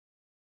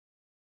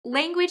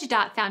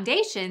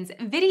Language.Foundation's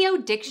Video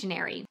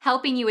Dictionary,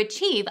 helping you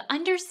achieve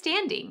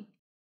understanding.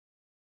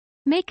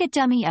 Make a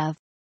dummy of.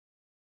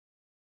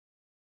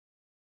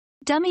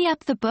 Dummy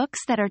up the books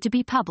that are to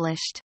be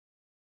published.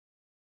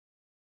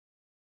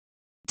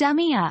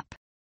 Dummy up.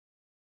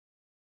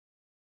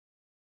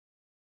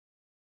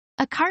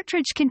 A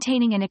cartridge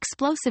containing an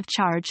explosive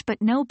charge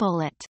but no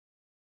bullet.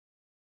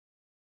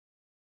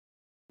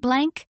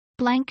 Blank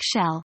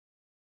shell.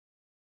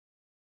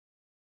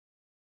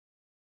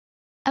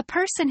 A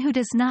person who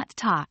does not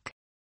talk.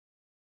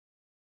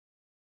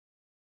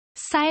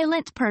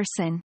 Silent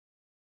person.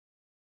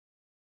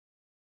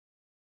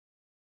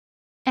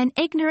 An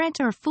ignorant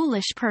or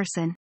foolish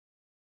person.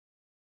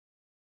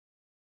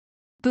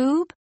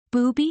 Boob,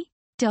 booby,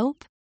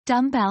 dope,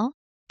 dumbbell,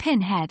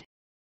 pinhead.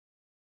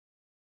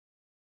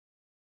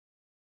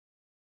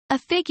 A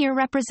figure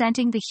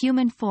representing the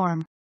human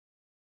form.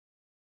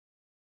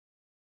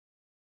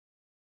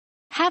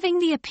 Having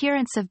the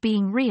appearance of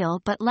being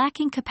real but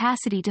lacking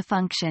capacity to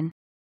function.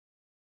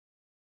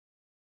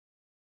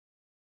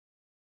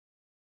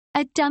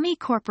 A dummy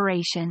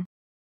corporation.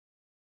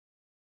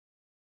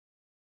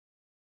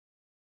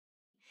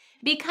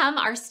 Become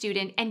our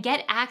student and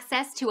get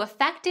access to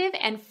effective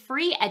and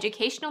free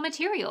educational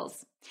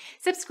materials.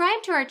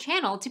 Subscribe to our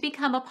channel to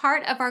become a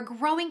part of our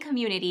growing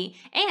community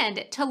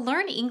and to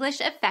learn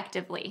English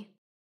effectively.